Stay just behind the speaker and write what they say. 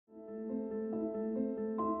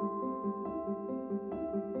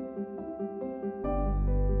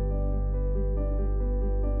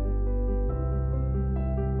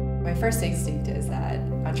first instinct is that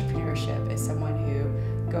entrepreneurship is someone who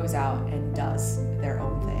goes out and does their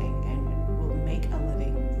own thing and will make a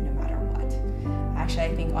living no matter what. Actually,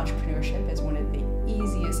 I think entrepreneurship is one of the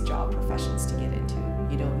easiest job professions to get into.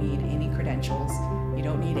 You don't need any credentials, you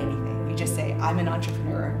don't need anything. You just say, I'm an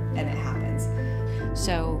entrepreneur, and it happens.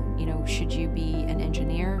 So, should you be an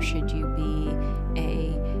engineer? Should you be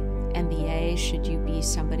a MBA? Should you be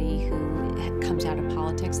somebody who comes out of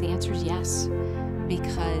politics? The answer is yes,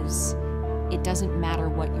 because it doesn't matter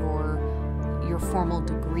what your formal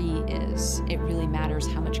degree is. It really matters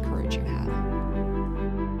how much courage you have.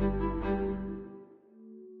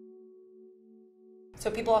 So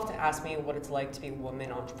people often ask me what it's like to be a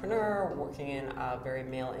woman entrepreneur working in a very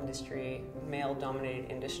male-dominated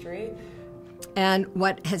industry. And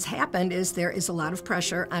what has happened is there is a lot of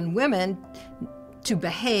pressure on women to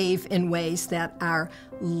behave in ways that are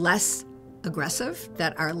less aggressive,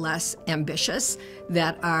 that are less ambitious,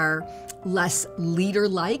 that are less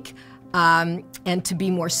leader-like, and to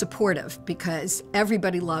be more supportive, because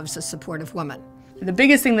everybody loves a supportive woman. The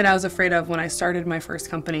biggest thing that I was afraid of when I started my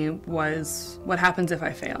first company was what happens if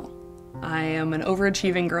I fail. I am an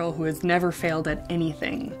overachieving girl who has never failed at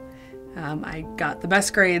anything. I got the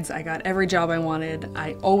best grades, I got every job I wanted,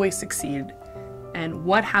 I always succeed. And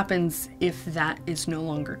what happens if that is no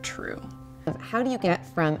longer true? How do you get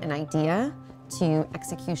from an idea to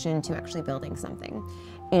execution to actually building something?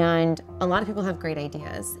 And a lot of people have great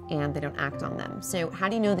ideas and they don't act on them. So how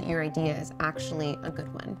do you know that your idea is actually a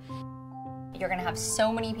good one? You're going to have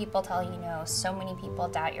so many people tell you no, so many people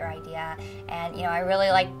doubt your idea, and I really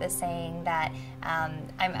like the saying that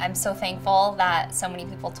I'm so thankful that so many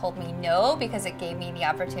people told me no, because it gave me the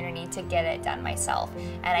opportunity to get it done myself.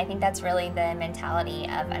 And I think that's really the mentality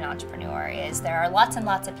of an entrepreneur, is there are lots and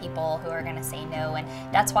lots of people who are going to say no,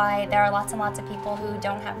 and that's why there are lots and lots of people who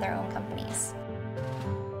don't have their own companies.